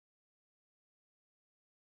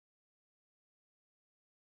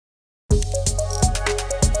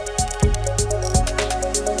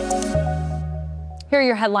Here are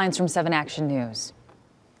your headlines from 7 Action News.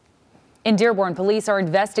 In Dearborn, police are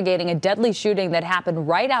investigating a deadly shooting that happened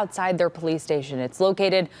right outside their police station. It's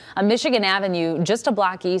located on Michigan Avenue, just a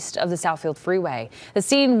block east of the Southfield Freeway. The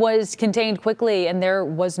scene was contained quickly and there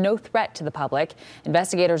was no threat to the public.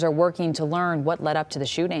 Investigators are working to learn what led up to the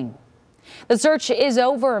shooting. The search is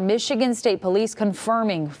over. Michigan State Police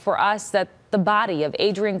confirming for us that the body of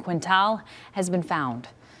Adrienne Quintal has been found.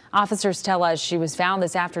 Officers tell us she was found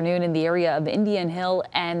this afternoon in the area of Indian Hill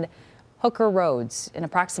and Hooker Roads in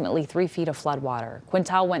approximately 3 feet of floodwater.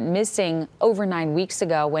 Quintal went missing over 9 weeks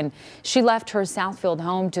ago when she left her Southfield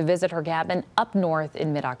home to visit her cabin up north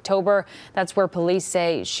in mid-October. That's where police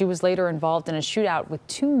say she was later involved in a shootout with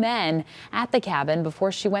 2 men at the cabin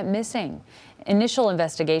before she went missing. Initial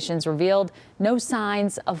investigations revealed no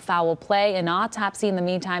signs of foul play. An autopsy in the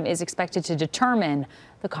meantime is expected to determine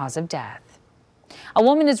the cause of death. A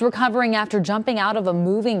woman is recovering after jumping out of a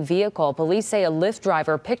moving vehicle. Police say a Lyft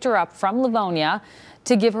driver picked her up from Livonia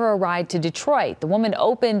to give her a ride to Detroit. The woman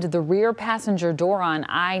opened the rear passenger door on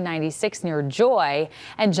I-96 near Joy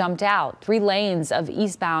and jumped out. 3 lanes of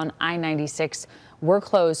eastbound I-96 were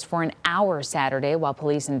closed for an hour Saturday while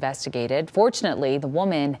police investigated. Fortunately, the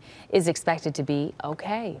woman is expected to be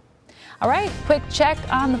okay. All right, quick check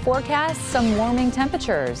on the forecast. Some warming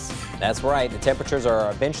temperatures. That's right. The temperatures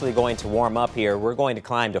are eventually going to warm up here. We're going to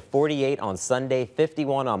climb to 48 on Sunday,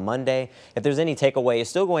 51 on Monday. If there's any takeaway, you're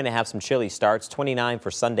still going to have some chilly starts, 29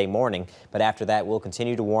 for Sunday morning. But after that, we'll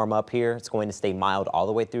continue to warm up here. It's going to stay mild all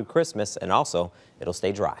the way through Christmas, and also it'll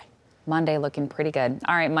stay dry. Monday looking pretty good.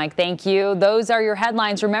 All right, Mike, thank you. Those are your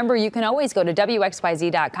headlines. Remember, you can always go to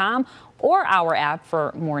WXYZ.com or our app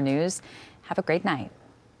for more news. Have a great night.